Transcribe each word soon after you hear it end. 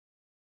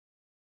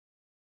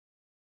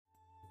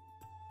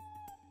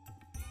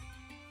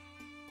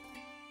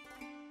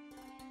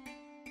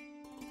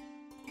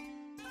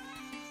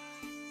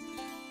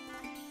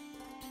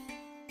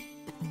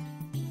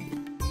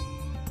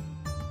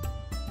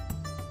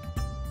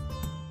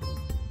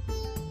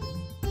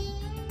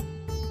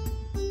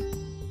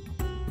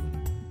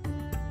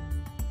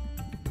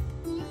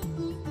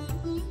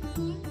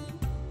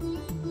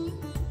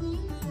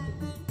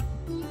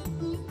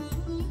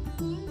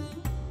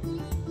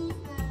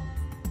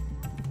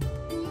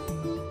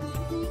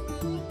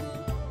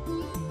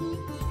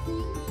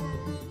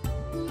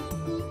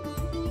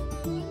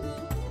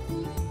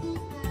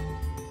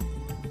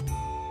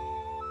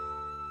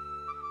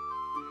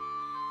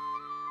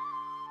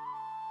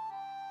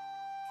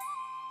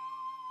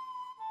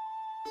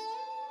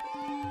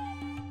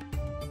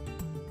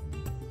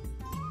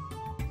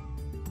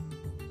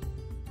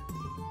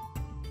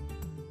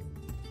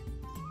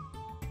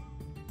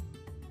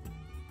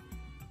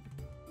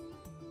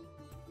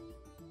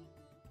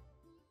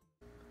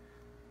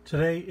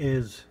Today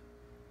is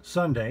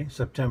Sunday,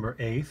 September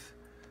 8th.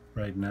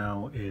 Right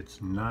now it's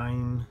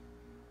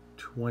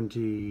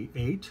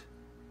 9:28,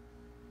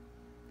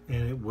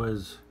 and it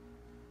was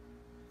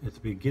at the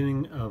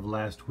beginning of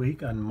last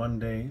week on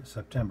Monday,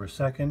 September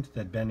 2nd,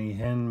 that Benny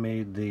Hinn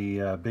made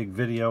the big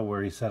video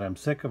where he said, "I'm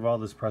sick of all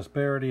this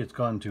prosperity, it's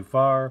gone too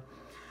far."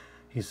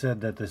 He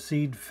said that the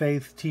seed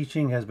faith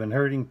teaching has been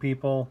hurting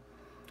people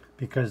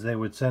because they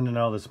would send in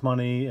all this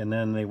money and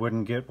then they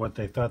wouldn't get what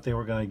they thought they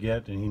were going to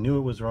get, and he knew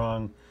it was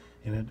wrong.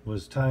 And it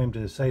was time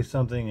to say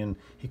something, and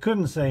he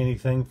couldn't say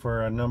anything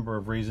for a number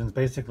of reasons.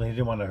 Basically, he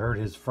didn't want to hurt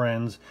his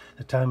friends.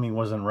 The timing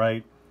wasn't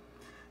right.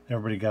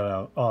 Everybody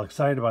got all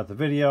excited about the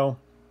video.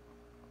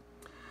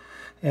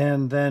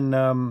 And then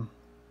a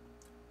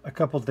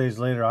couple of days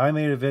later, I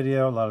made a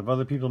video. A lot of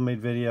other people made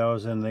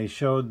videos, and they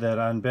showed that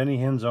on Benny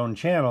Hinn's own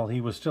channel,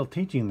 he was still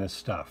teaching this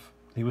stuff.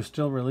 He was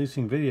still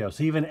releasing videos.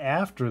 Even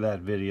after that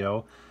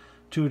video,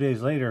 2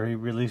 days later, he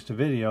released a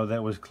video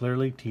that was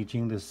clearly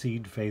teaching the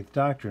seed faith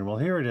doctrine. Well,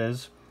 here it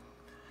is,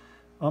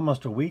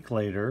 almost a week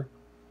later.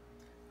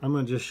 I'm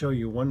going to just show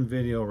you one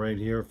video right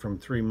here from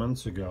 3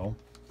 months ago.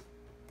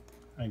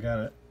 I got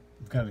it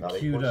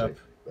queued up.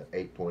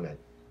 8.8.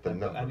 The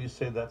number. And you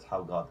say that's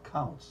how God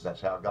counts.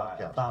 That's how God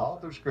counts. All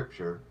through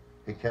Scripture,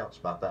 He counts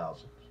by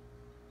thousands.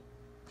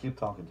 Keep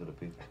talking to the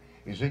people.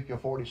 Ezekiel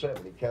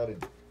 47, He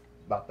counted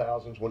by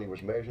thousands when He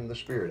was measuring the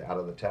Spirit out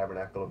of the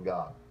tabernacle of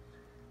God.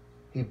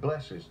 He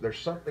blesses. There's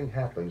something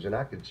happens, and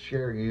I could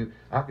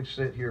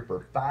sit here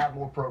for 5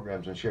 more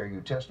programs and share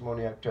you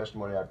testimony after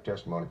testimony after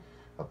testimony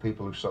of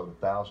people who sowed a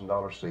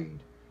 $1,000 seed.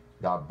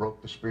 God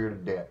broke the spirit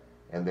of debt,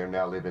 and they're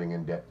now living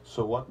in debt.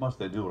 So what must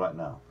they do right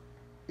now?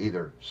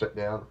 Either sit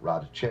down,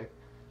 write a check,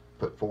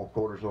 put 4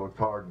 quarters on a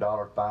card,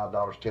 $1, $5,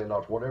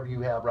 $10, whatever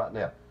you have right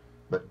now,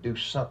 but do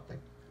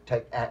something.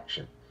 Take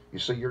action. You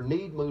see, your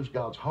need moves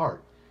God's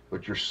heart,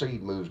 but your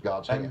seed moves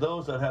God's hand. And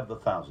those that have the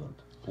 1,000,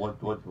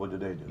 what do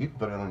they do? You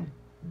put it on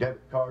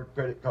debit card,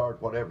 credit card,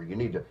 whatever. You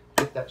need to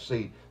get that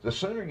seed. The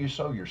sooner you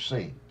sow your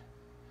seed,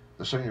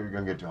 the sooner you're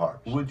going to get your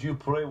harvest. Would you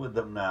pray with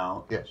them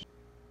now? Yes.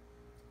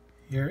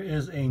 Here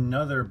is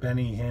another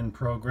Benny Hinn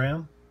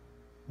program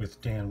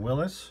with Dan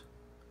Willis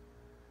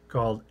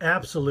called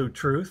Absolute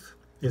Truth.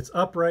 It's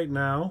up right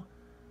now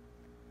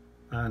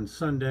on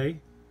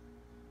Sunday,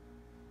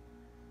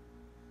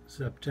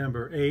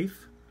 September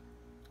 8th.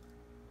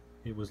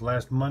 It was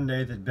last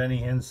Monday that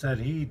Benny Hinn said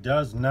he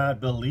does not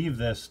believe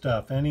this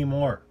stuff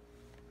anymore.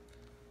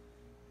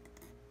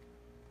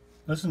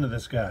 Listen to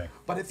this guy.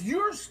 But if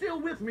you're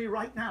still with me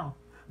right now,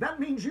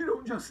 that means you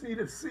don't just need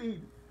a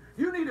seed.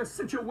 You need a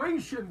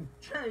situation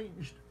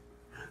changed.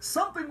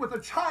 Something with a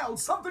child,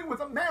 something with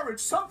a marriage,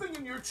 something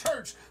in your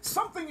church,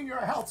 something in your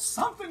health,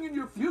 something in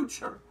your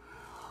future.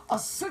 A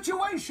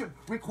situation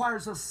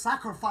requires a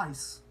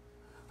sacrifice.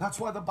 That's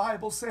why the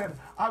Bible said,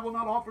 I will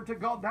not offer to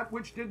God that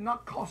which did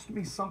not cost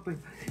me something.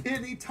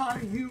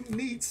 Anytime you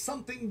need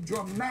something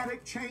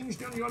dramatic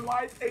changed in your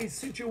life, a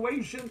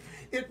situation,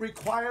 it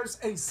requires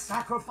a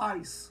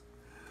sacrifice.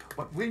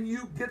 But when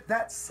you get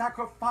that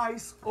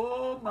sacrifice,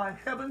 oh my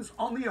heavens,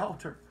 on the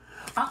altar,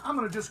 I'm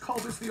going to just call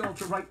this the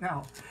altar right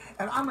now.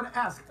 And I'm going to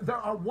ask, there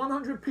are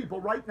 100 people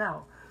right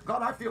now.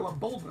 God, I feel a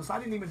boldness. I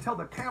didn't even tell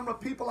the camera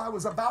people I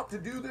was about to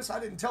do this. I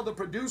didn't tell the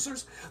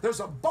producers. There's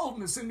a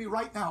boldness in me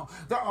right now.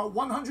 There are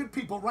 100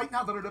 people right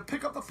now that are to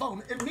pick up the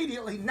phone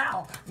immediately,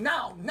 now.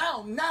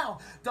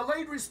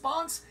 Delayed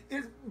response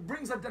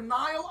brings a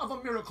denial of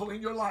a miracle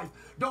in your life.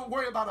 Don't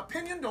worry about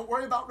opinion. Don't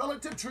worry about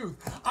relative truth.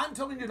 I'm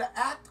telling you to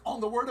act on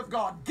the word of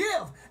God.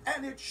 Give,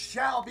 and it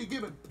shall be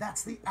given.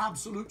 That's the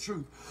absolute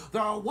truth.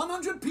 There are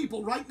 100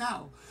 people right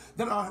now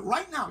that are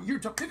you're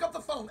to pick up the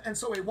phone and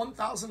sow a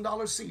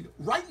 $1,000 seed.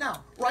 Right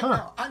now.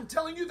 I'm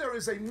telling you, there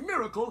is a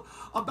miracle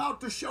about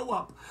to show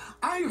up.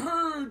 I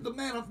heard the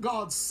man of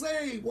God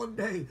say one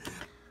day.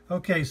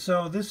 Okay,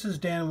 so this is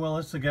Dan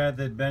Willis, the guy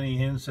that Benny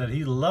Hinn said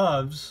he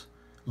loves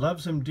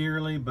him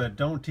dearly, but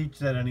don't teach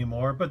that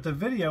anymore. But the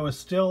video is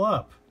still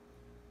up.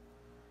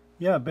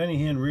 Yeah, Benny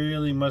Hinn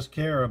really must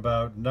care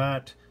about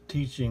not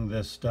teaching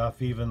this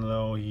stuff, even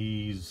though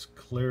he's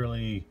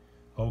clearly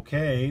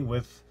okay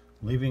with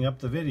leaving up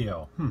the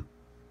video.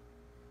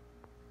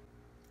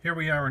 Here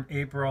we are in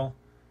April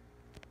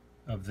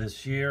of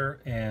this year,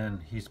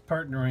 and he's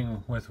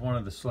partnering with one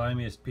of the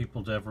slimiest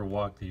people to ever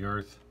walk the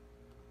earth,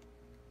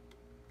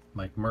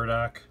 Mike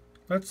Murdoch.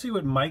 Let's see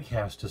what Mike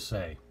has to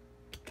say.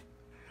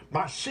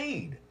 My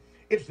seed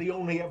is the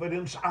only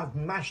evidence I've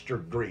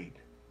mastered greed.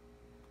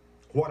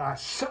 What I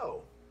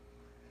sow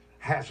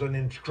has an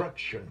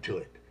instruction to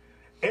it.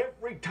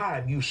 Every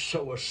time you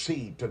sow a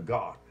seed to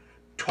God,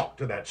 talk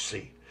to that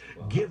seed.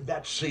 Wow. Give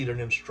that seed an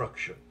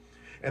instruction.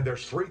 And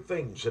there's 3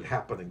 things that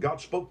happen, and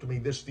God spoke to me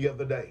this the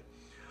other day.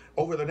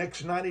 Over the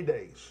next 90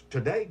 days,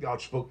 today God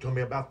spoke to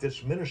me about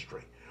this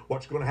ministry,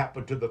 what's going to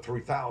happen to the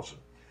 3,000.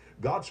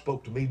 God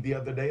spoke to me the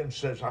other day and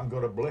says, I'm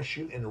going to bless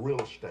you in real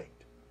estate.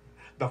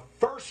 The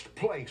first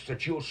place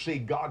that you'll see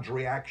God's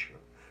reaction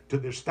to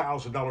this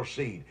 $1,000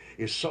 seed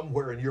is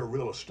somewhere in your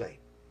real estate.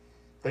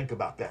 Think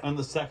about that. And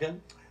the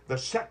second? The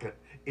second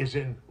is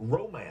in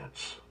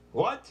romance.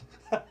 What?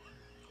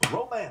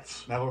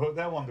 Romance. Never heard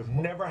that one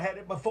before. Never had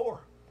it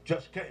before.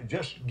 Just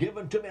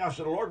given to me. I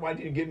said, Lord, why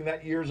didn't you give me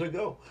that years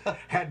ago?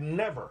 Had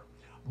never.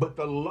 But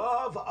the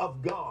love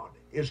of God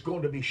is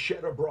going to be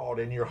shed abroad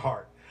in your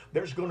heart.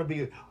 There's going to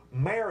be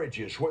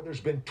marriages where there's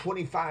been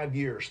 25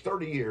 years,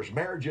 30 years,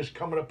 marriages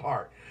coming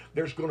apart.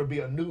 There's going to be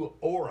a new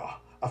aura,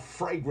 a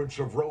fragrance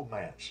of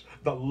romance.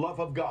 The love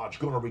of God's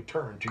going to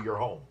return to your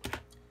home.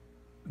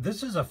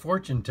 This is a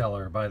fortune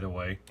teller, by the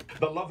way.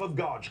 The love of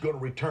God's going to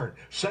return.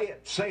 Say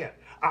it, say it.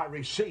 I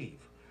receive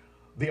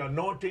the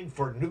anointing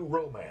for new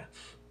romance.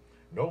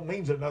 No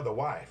means another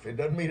wife. It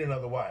doesn't mean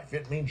another wife.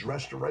 It means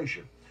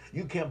restoration.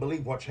 You can't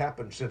believe what's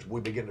happened since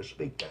we began to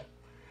speak that.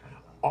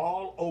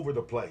 All over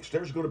the place.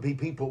 There's going to be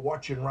people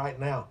watching right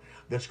now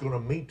that's going to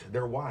meet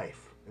their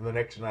wife in the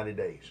next 90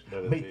 days.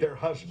 Meet their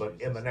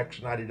husband in the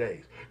next 90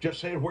 days. Just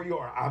say it where you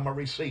are. I'm a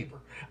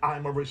receiver.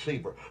 I'm a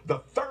receiver. The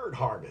third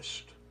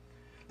harvest,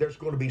 there's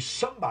going to be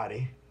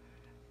somebody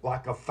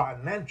like a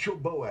financial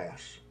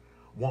Boaz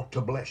want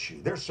to bless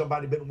you. There's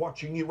somebody been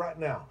watching you right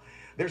now.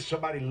 There's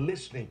somebody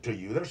listening to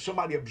you. There's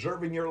somebody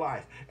observing your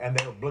life, and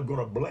they're going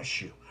to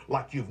bless you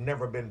like you've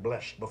never been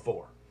blessed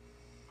before.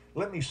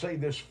 Let me say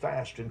this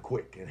fast and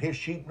quick. And his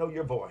sheep know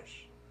your voice.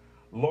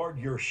 Lord,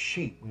 your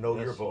sheep know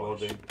your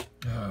voice.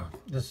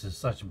 This is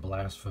such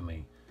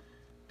blasphemy.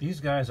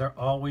 These guys are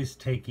always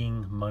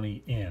taking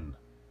money in.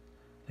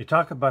 They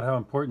talk about how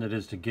important it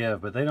is to give,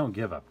 but they don't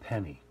give a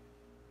penny.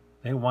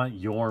 They want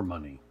your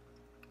money.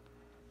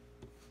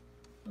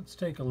 Let's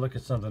take a look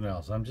at something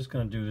else. I'm just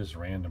going to do this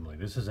randomly.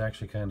 This is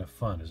actually kind of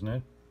fun, isn't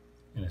it?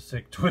 In a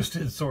sick,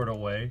 twisted sort of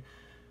way.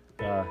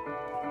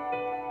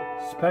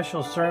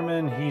 Special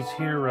sermon. He's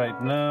here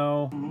right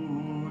now.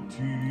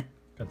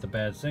 Got the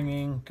bad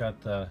singing.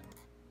 Got the...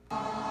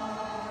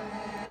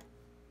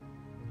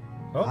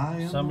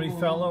 Oh, somebody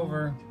fell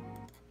over.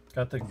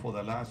 Got the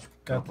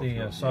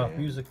soft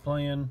music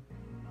playing.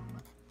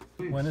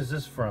 When is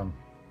this from?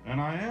 And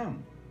I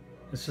am.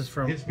 This is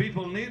from His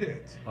people need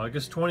it.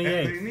 August And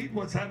 28th. they need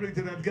what's happening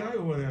to that guy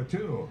over there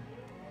too.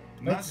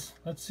 Let's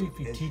see if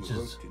he As teaches. you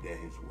work today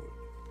His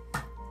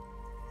word,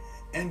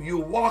 and you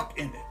walk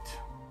in it,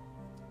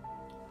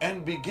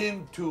 and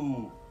begin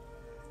to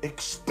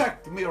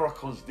expect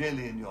miracles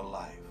daily in your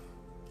life,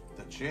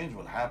 the change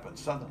will happen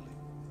suddenly.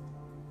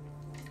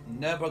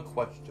 Never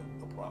question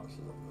the promises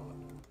of God.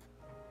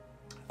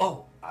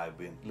 Oh, I've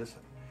been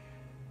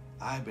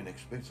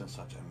experiencing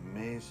such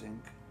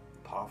amazing,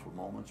 powerful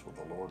moments with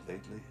the Lord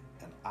lately,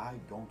 and I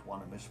don't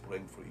want to miss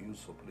praying for you,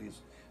 so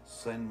please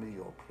send me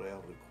your prayer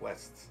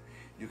requests.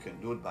 You can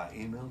do it by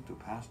email to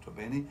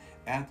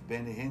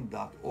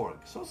pastorbenny@bennyhinn.org.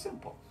 So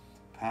simple.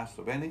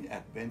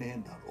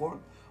 pastorbenny@bennyhinn.org,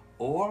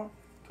 or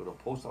to the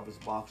post office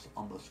box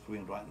on the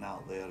screen right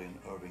now there in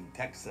Irving,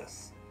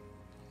 Texas.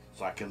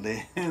 So I can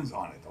lay hands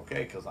on it,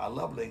 okay? Because I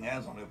love laying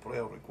hands on a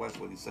prayer request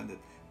when you send it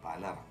by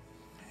letter.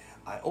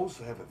 I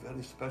also have a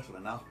very special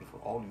announcement for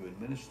all you in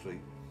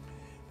ministry,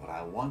 but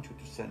I want you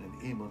to send an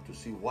email to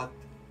see what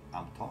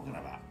I'm talking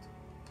about.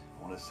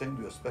 I want to send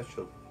you a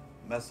special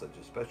message,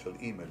 a special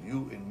email.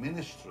 You in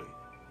ministry,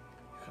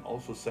 you can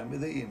also send me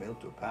the email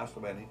to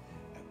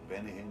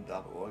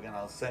pastorbenny@bennyhinn.org, and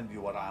I'll send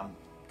you what I'm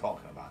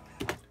talking about.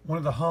 One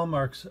of the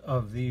hallmarks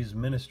of these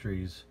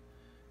ministries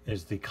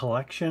is the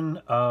collection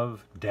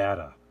of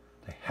data.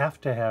 They have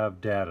to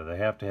have data. They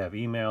have to have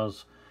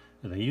emails.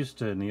 They used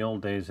to, in the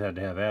old days, had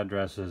to have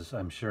addresses.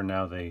 I'm sure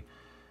now they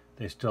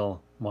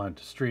still want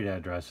street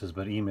addresses,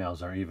 but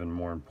emails are even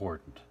more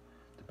important.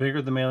 The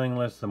bigger the mailing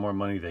list, the more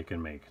money they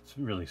can make. It's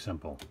really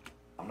simple.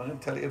 I'm not going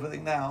to tell you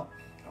everything now.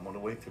 I'm going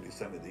to wait till you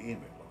send me the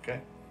email,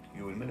 okay?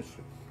 You in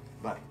ministry.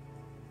 But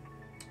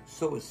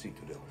sow a seed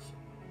today also.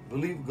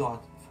 Believe God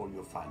for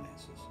your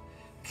finances.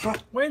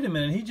 Trust. Wait a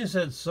minute, he just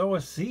said sow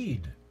a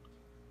seed.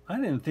 I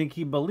didn't think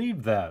he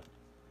believed that.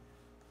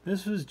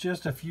 This was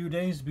just a few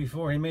days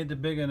before he made the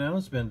big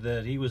announcement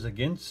that he was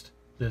against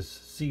this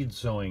seed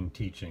sowing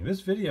teaching.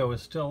 This video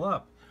is still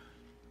up.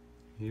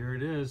 Here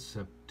it is,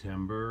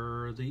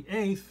 September the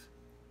 8th.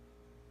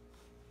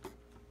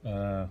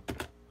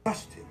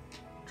 Trust Him.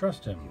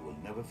 Trust Him. He will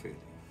never fail you.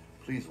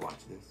 Please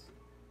watch this.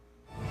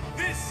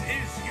 This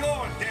is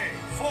your day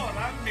for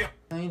 $1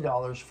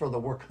 million for the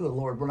work of the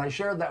Lord. When I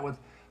shared that with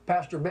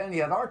Pastor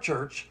Benny at our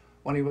church,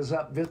 when he was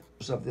up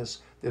visitors of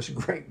this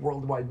great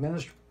worldwide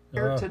ministry,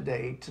 here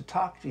today to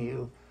talk to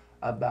you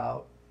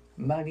about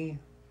money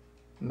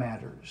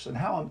matters and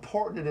how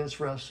important it is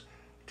for us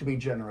to be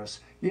generous.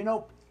 You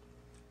know,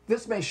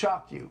 this may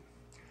shock you.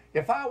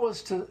 If I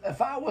was to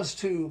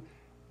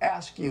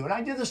ask you, and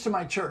I did this to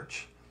my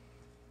church,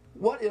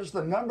 what is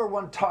the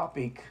 #1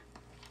 topic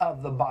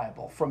of the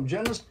Bible from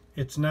Genesis?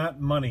 It's not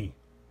money.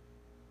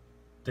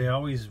 They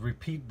always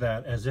repeat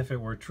that as if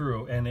it were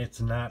true, and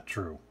it's not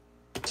true.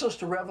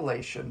 To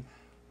Revelation,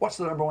 what's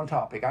the #1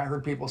 topic? I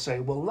heard people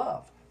say, well,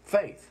 love,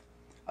 faith,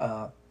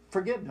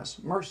 Forgiveness,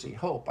 mercy,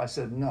 hope. I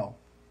said, no,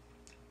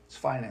 it's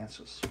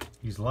finances.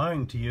 He's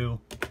lying to you.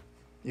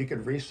 You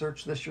can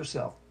research this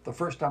yourself. The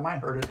first time I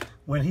heard it.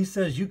 When he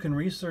says you can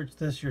research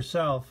this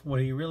yourself, what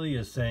he really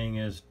is saying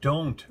is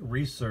don't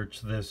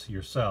research this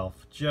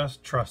yourself.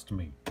 Just trust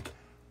me.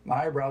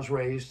 My eyebrows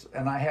raised,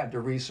 and I had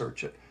to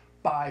research it.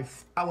 I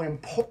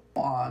went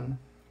on,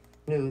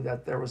 knew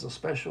that there was a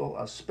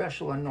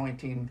special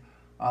anointing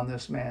on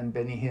this man,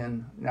 Benny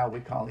Hinn. Now we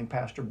call him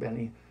Pastor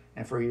Benny,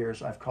 and for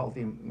years I've called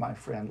him my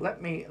friend.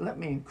 Let me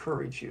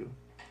encourage you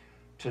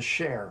to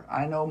share.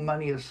 I know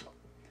money is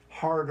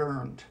hard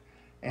earned,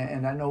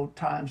 and I know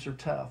times are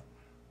tough,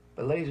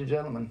 but ladies and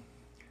gentlemen,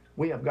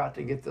 we have got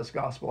to get this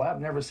gospel.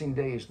 I've never seen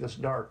days this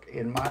dark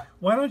in my...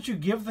 Why don't you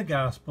give the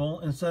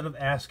gospel instead of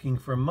asking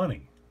for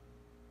money?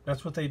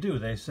 That's what they do.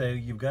 They say,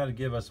 you've got to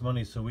give us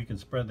money so we can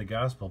spread the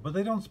gospel. But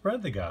they don't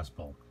spread the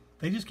gospel.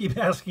 They just keep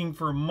asking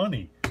for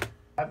money.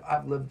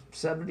 I've lived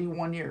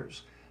 71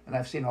 years, and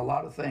I've seen a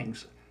lot of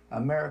things.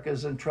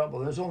 America's in trouble.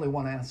 There's only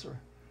one answer.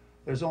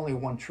 There's only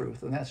one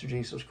truth, and that's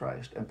Jesus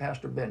Christ. And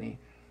Pastor Benny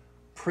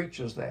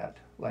preaches that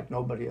like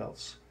nobody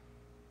else.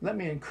 Let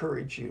me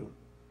encourage you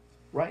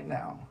right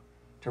now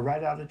to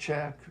write out a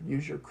check,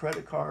 use your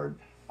credit card,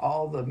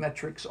 all the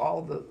metrics,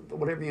 all the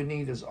whatever you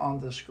need is on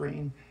the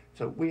screen.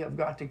 So we have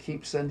got to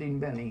keep sending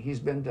Benny. He's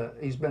been to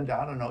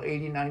I don't know,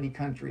 80, 90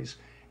 countries,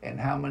 and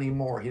how many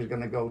more he's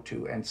going to go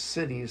to, and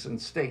cities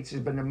and states. He's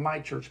been to my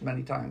church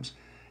many times,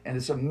 and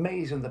it's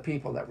amazing the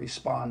people that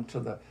respond to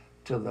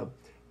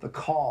the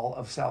call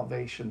of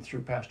salvation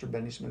through Pastor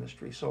Benny's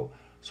ministry. So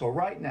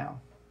right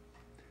now,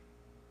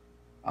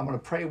 I'm going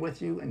to pray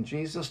with you in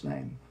Jesus'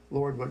 name.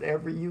 Lord,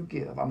 whatever you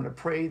give, I'm going to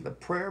pray the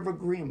prayer of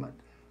agreement.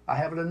 I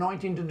have an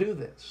anointing to do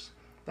this,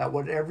 that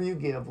whatever you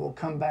give will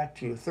come back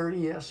to you. 30,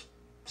 yes,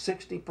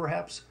 60,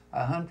 perhaps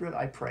 100,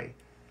 I pray,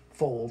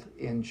 fold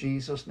in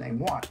Jesus' name.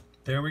 Why?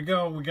 There we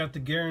go. We got the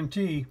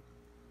guarantee.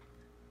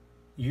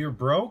 You're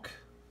broke?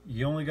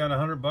 You only got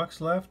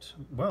 $100 left?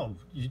 Well,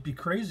 you'd be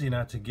crazy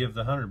not to give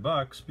the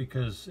 $100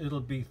 because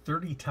it'll be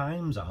 30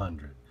 times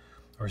 100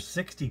 or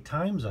 60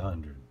 times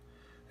 100.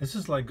 This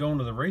is like going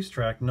to the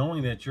racetrack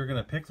knowing that you're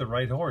going to pick the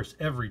right horse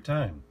every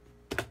time.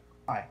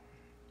 Why?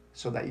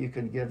 So that you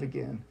can give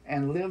again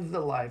and live the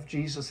life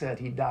Jesus said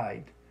he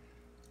died.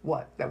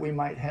 What? That we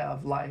might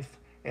have life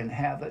and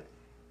have it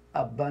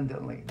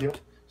abundantly.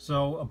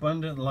 So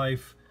abundant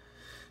life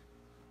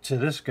to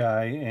this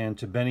guy and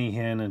to Benny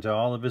Hinn and to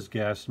all of his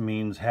guests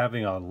means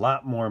having a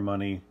lot more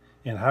money.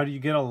 And how do you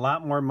get a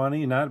lot more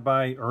money? Not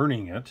by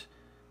earning it.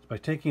 It's by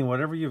taking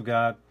whatever you've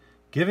got,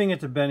 giving it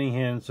to Benny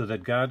Hinn so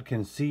that God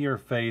can see your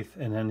faith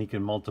and then he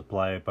can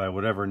multiply it by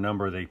whatever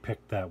number they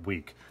picked that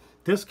week.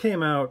 This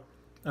came out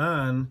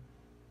on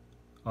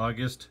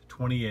August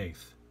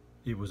 28th.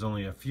 It was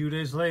only a few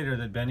days later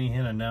that Benny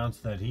Hinn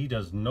announced that he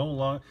no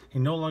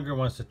longer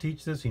wants to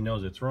teach this. He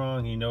knows it's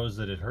wrong. He knows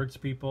that it hurts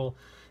people.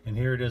 And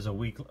here it is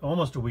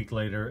almost a week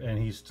later, and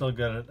he's still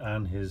got it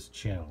on his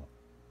channel.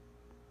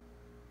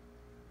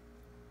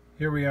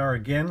 Here we are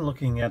again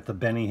looking at the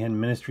Benny Hinn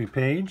ministry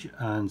page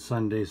on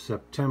Sunday,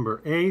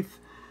 September 8th.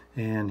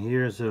 And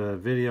here's a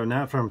video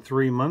not from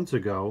 3 months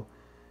ago.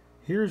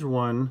 Here's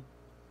one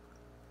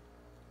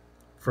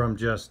from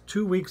just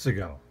 2 weeks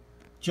ago.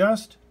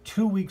 Just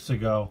 2 weeks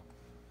ago.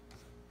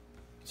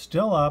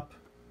 Still up.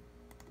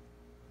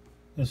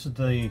 This is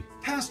the...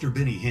 Pastor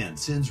Benny Hinn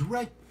sends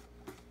right...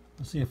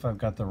 Let's see if I've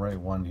got the right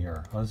one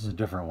here. Oh, this is a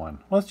different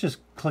one. Let's just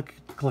click.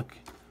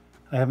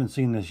 I haven't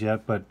seen this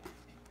yet, but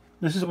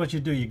this is what you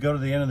do. You go to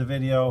the end of the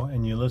video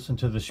and you listen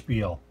to the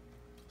spiel.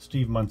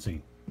 Steve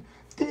Muncie.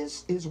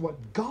 This is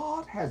what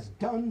God has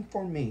done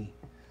for me.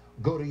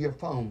 Go to your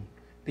phone,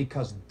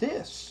 because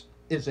this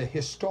is a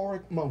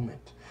historic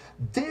moment.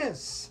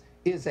 This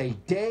is a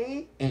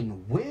day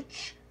in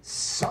which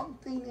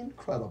something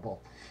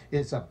incredible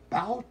is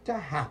about to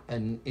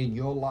happen in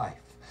your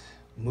life.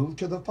 Move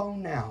to the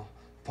phone now.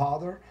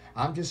 Father,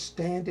 I'm just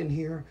standing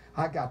here.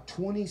 I got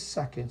 20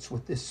 seconds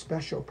with this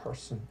special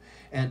person.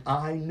 And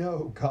I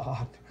know,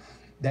 God,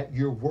 that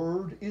your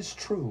word is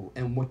true.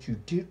 And what you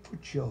did for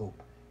Job,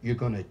 you're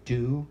going to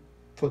do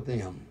for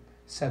them.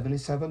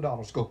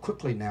 $77. Go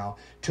quickly now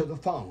to the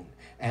phone.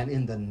 And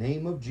in the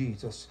name of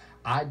Jesus,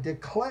 I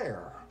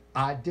declare,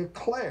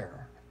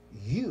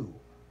 you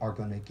are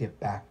going to get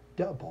back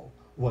double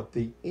what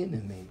the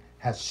enemy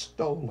has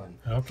stolen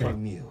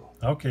from you.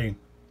 Okay.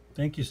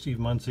 Thank you, Steve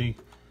Muncie.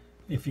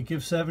 If you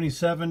give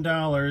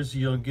 $77,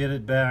 you'll get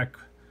it back.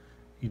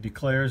 He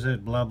declares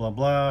it, blah, blah,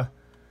 blah.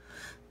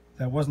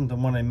 That wasn't the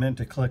one I meant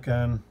to click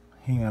on.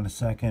 Hang on a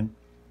second.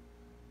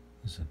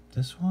 Is it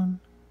this one?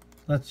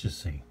 Let's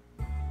just see.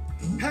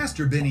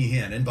 Pastor Benny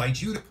Hinn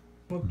invites you to...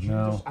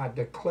 Jesus, I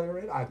declare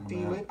it, I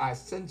feel it, I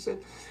sense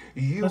it.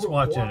 You Let's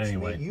watch it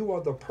anyway. You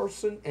are the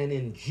person, and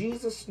in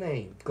Jesus'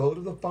 name, go to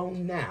the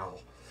phone now.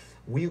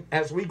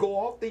 As we go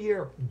off the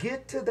air,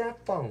 get to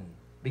that phone,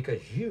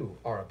 because you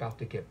are about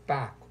to get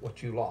back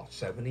what you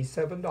lost,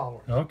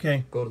 $77.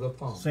 Okay. Go to the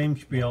phone. Same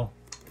spiel,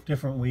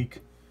 different week.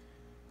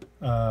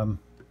 Doesn't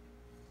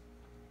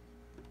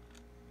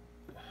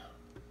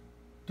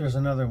there's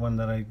another one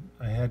that I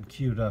had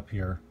queued up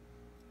here.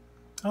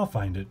 I'll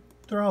find it.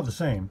 They're all the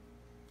same.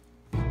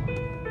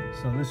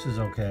 So this is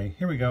okay.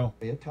 Here we go.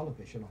 A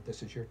television on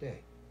This Is Your Day.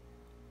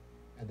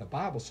 And the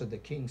Bible said, the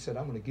king said,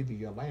 I'm going to give you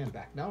your land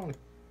back. Not only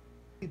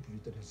give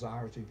you the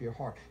desires of your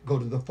heart. Go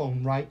to the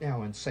phone right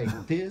now and say,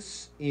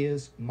 this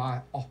is my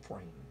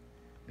offering.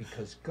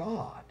 Because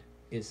God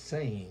is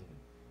saying,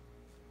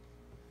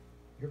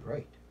 you're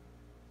great.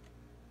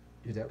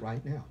 Do that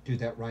right now. Do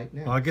that right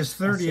now. August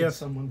 30th. I sense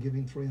someone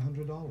giving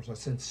 $300. I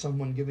sense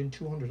someone giving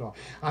 $200.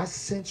 I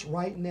sense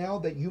right now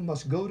that you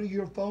must go to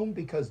your phone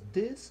because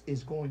this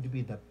is going to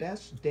be the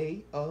best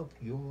day of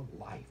your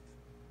life.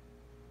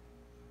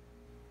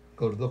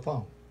 Go to the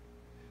phone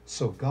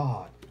so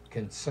God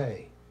can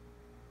say,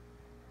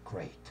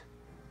 great.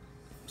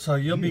 So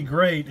you'll be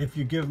great if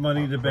you give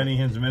money to Benny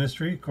Hinn's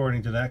ministry,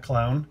 according to that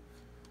clown,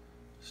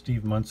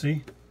 Steve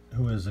Muncie,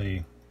 who is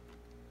a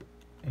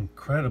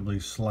incredibly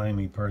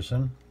slimy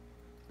person.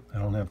 I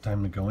don't have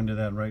time to go into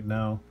that right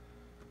now.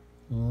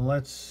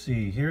 Let's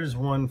see. Here's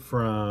one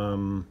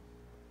from...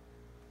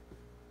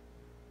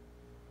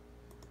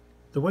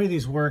 The way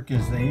these work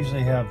is they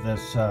usually have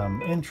this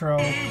intro.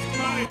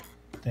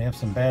 They have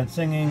some bad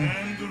singing.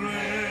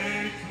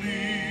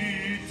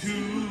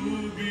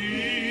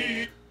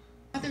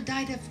 Mother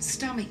died of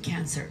stomach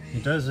cancer. He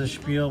does a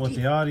spiel with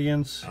the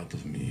audience. Out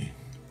of me.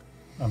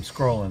 I'm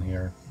scrolling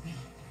here.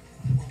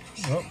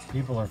 Oh,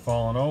 people are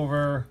falling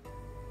over.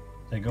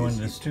 They go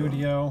into the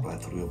studio.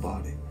 Right through your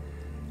body.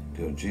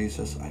 Dear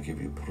Jesus, I give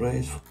you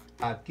praise.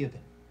 I've given.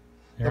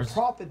 The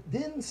prophet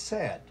then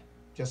said,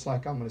 just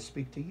like I'm going to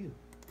speak to you,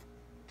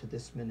 to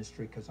this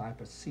ministry, because I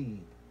perceive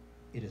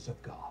it is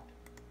of God.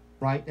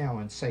 Right now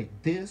and say,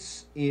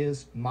 this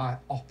is my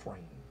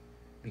offering,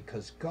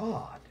 because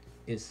God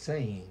is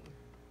saying,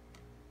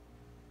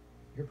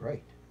 you're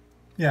great.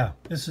 Yeah,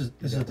 this is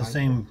the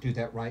same. Do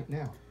that right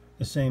now.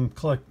 The same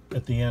clip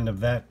at the end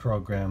of that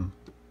program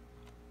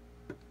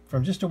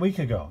from just a week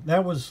ago.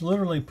 That was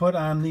literally put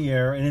on the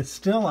air, and it's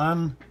still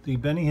on the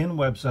Benny Hinn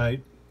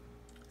website,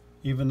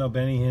 even though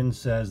Benny Hinn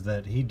says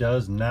that he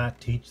does not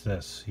teach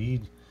this.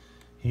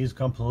 He's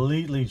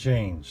completely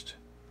changed.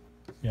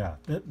 Yeah,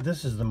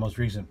 this is the most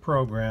recent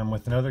program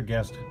with another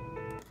guest.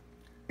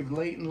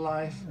 Late in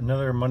life.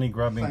 Another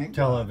money-grubbing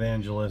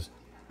televangelist,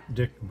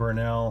 Dick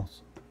Burnell.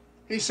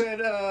 He said,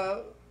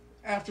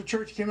 after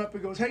church, he came up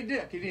and goes, hey,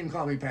 Dick. He didn't even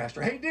call me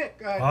pastor. Hey, Dick.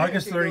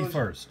 August Dick,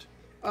 31st.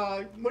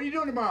 What are you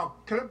doing tomorrow?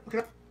 Can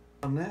I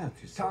On that,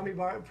 Tommy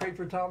prayed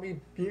for Tommy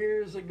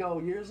years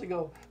ago.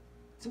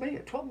 It's maybe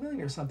 12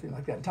 million or something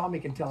like that. Tommy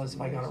can tell us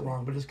if I got it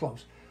wrong, but it's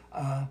close.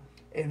 And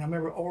I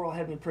remember Oral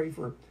had me pray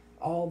for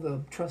all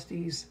the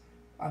trustees.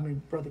 I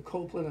mean, Brother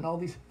Copeland and all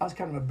these. I was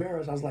kind of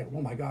embarrassed. I was like,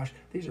 oh my gosh,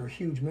 these are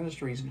huge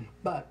ministries.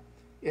 But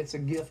it's a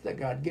gift that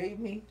God gave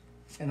me,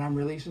 and I'm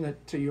releasing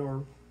it to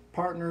your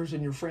partners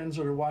and your friends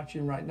that are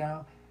watching right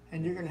now.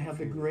 And you're going to have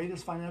the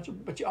greatest financial,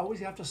 but you always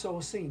have to sow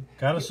a seed.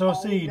 Got to sow a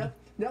seed.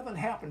 Nothing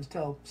happens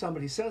till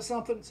somebody says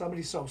something,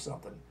 somebody sows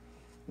something.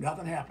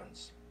 Nothing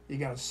happens. You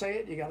got to say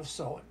it, you got to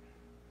sow it.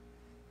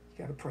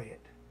 You got to pray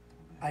it.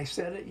 I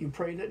said it, you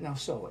prayed it, now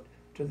sow it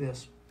to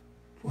this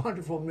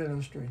wonderful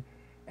ministry.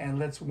 And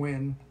let's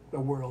win the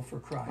world for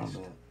Christ.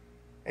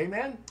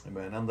 Amen?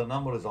 Amen. And the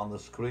number is on the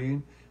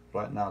screen.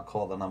 Right now,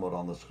 call the number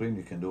on the screen.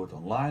 You can do it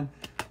online.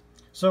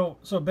 So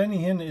Benny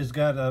Hinn has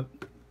got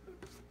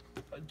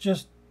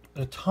just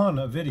a ton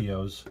of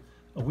videos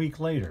a week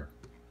later.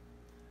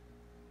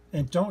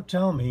 And don't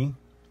tell me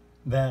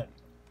that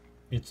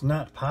it's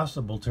not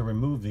possible to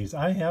remove these.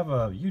 I have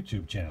a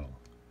YouTube channel.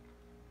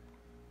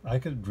 I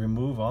could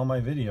remove all my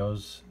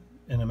videos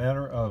in a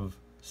matter of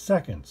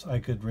seconds. I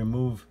could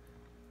remove,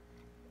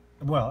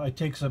 well, it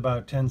takes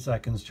about 10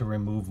 seconds to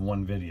remove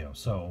one video.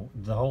 So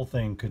the whole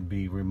thing could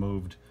be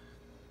removed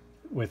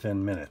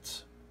within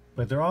minutes.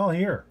 But they're all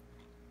here.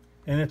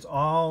 And it's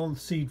all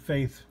Seed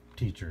Faith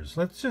teachers.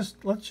 Let's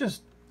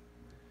just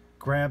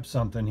grab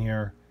something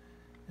here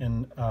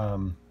and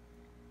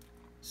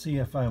see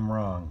if I'm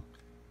wrong.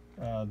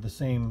 The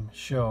same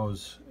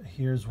shows.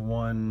 Here's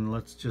one.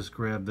 Let's just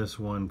grab this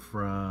one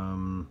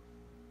from...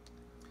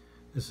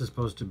 This is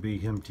supposed to be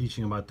him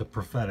teaching about the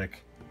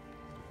prophetic.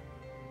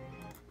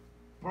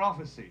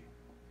 Prophecy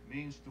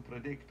means to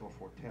predict or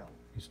foretell.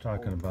 He's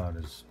talking about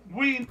his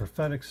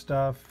prophetic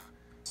stuff.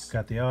 He's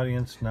got the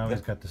audience. Now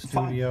he's got the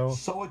studio. Fine.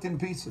 Sow it in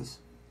pieces,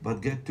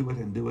 but get to it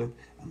and do it,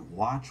 and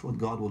watch what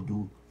God will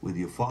do with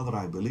you. Father,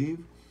 I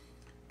believe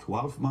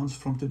 12 months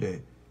from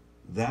today,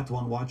 that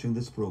one watching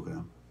this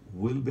program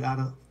will be out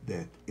of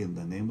debt in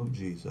the name of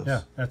Jesus.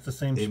 Yeah, that's the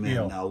same Amen.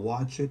 spiel. Now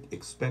watch it,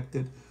 expect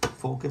it,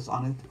 focus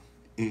on it.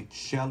 It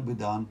shall be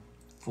done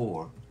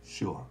for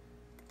sure.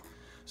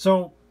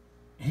 So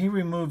he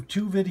removed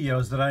 2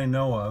 videos that I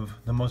know of,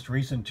 the most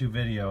recent 2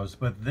 videos,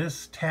 but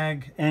this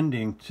tag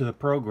ending to the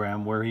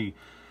program where he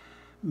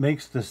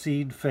makes the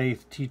Seed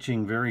Faith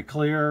teaching very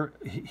clear.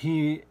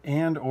 He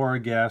and or a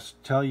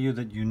guest tell you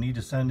that you need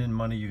to send in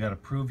money. You got to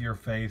prove your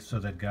faith so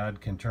that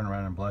God can turn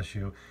around and bless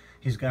you.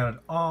 He's got it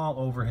all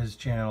over his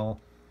channel.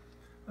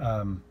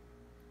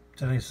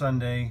 Today's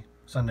Sunday,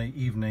 Sunday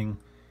evening,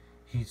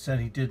 he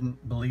said he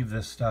didn't believe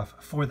this stuff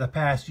for the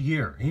past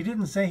year. He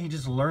didn't say he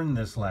just learned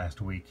this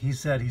last week. He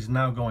said he's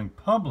now going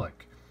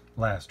public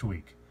last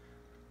week.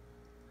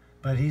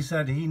 But he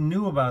said he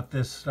knew about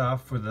this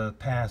stuff for the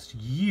past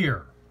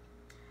year.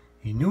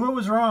 He knew it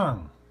was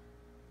wrong.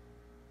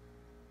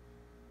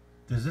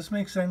 Does this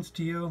make sense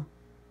to you?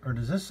 Or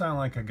does this sound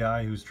like a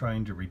guy who's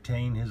trying to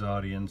retain his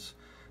audience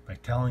by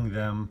telling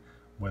them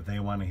what they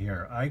want to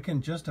hear? I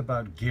can just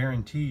about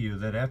guarantee you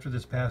that after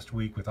this past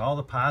week, with all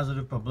the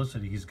positive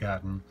publicity he's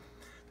gotten,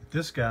 that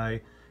this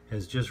guy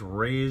has just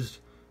raised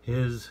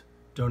his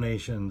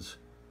donations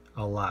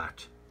a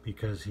lot,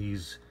 because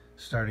he's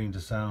starting to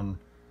sound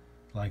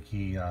like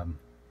he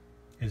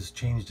has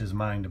changed his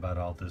mind about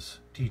all this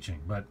teaching.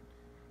 But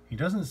he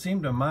doesn't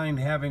seem to mind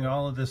having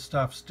all of this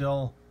stuff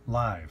still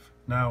live.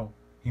 Now,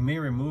 he may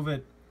remove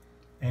it,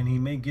 and he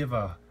may give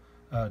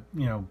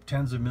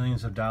tens of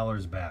millions of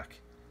dollars back.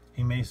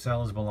 He may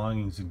sell his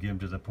belongings and give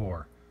to the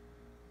poor.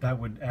 That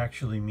would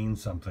actually mean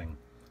something.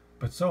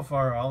 But so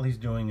far, all he's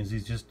doing is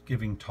he's just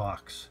giving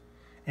talks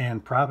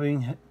and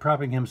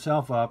propping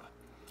himself up,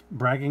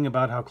 bragging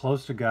about how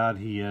close to God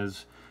he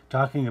is,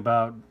 talking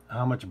about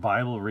how much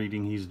Bible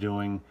reading he's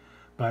doing.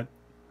 But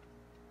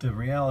the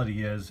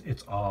reality is,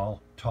 it's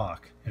all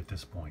talk at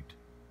this point.